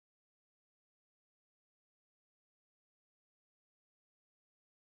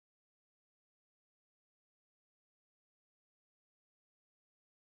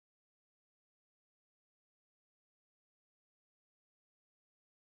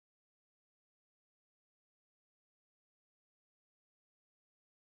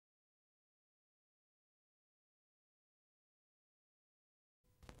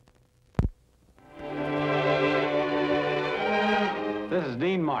This is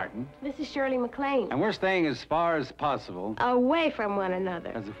Dean Martin. This is Shirley Maclaine. And we're staying as far as possible. Away from one another.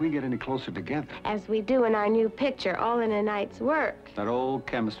 As if we get any closer together. As we do in our new picture, All in a Night's Work. That old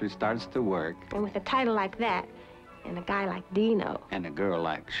chemistry starts to work. And with a title like that, and a guy like Dino. And a girl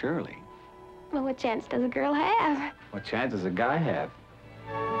like Shirley. Well, what chance does a girl have? What chance does a guy have?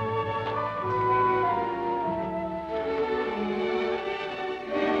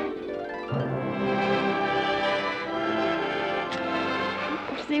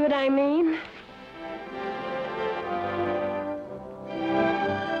 See what I mean?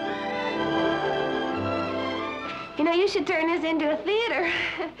 You know, you should turn this into a theater.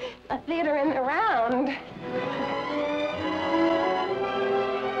 A theater in the round.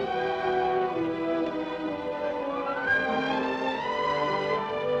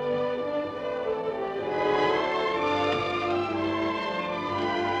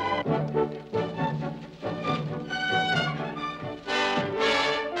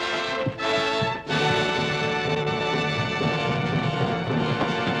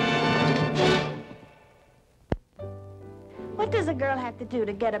 What does a girl have to do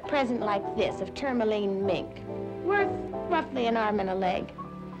to get a present like this of tourmaline mink? Worth roughly an arm and a leg.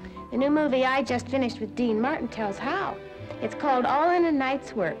 The new movie I just finished with Dean Martin tells how. It's called All in a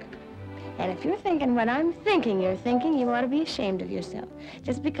Night's Work. And if you're thinking what I'm thinking you're thinking, you ought to be ashamed of yourself.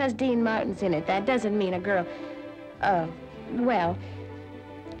 Just because Dean Martin's in it, that doesn't mean a girl... well,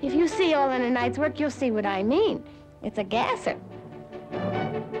 if you see All in a Night's Work, you'll see what I mean. It's a gasser.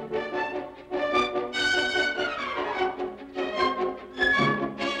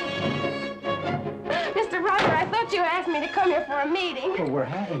 You asked me to come here for a meeting. Well, we're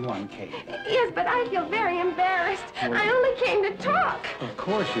having one, Kate. Yes, but I feel very embarrassed. I only came to talk. Of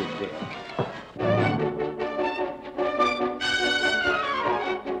course you did.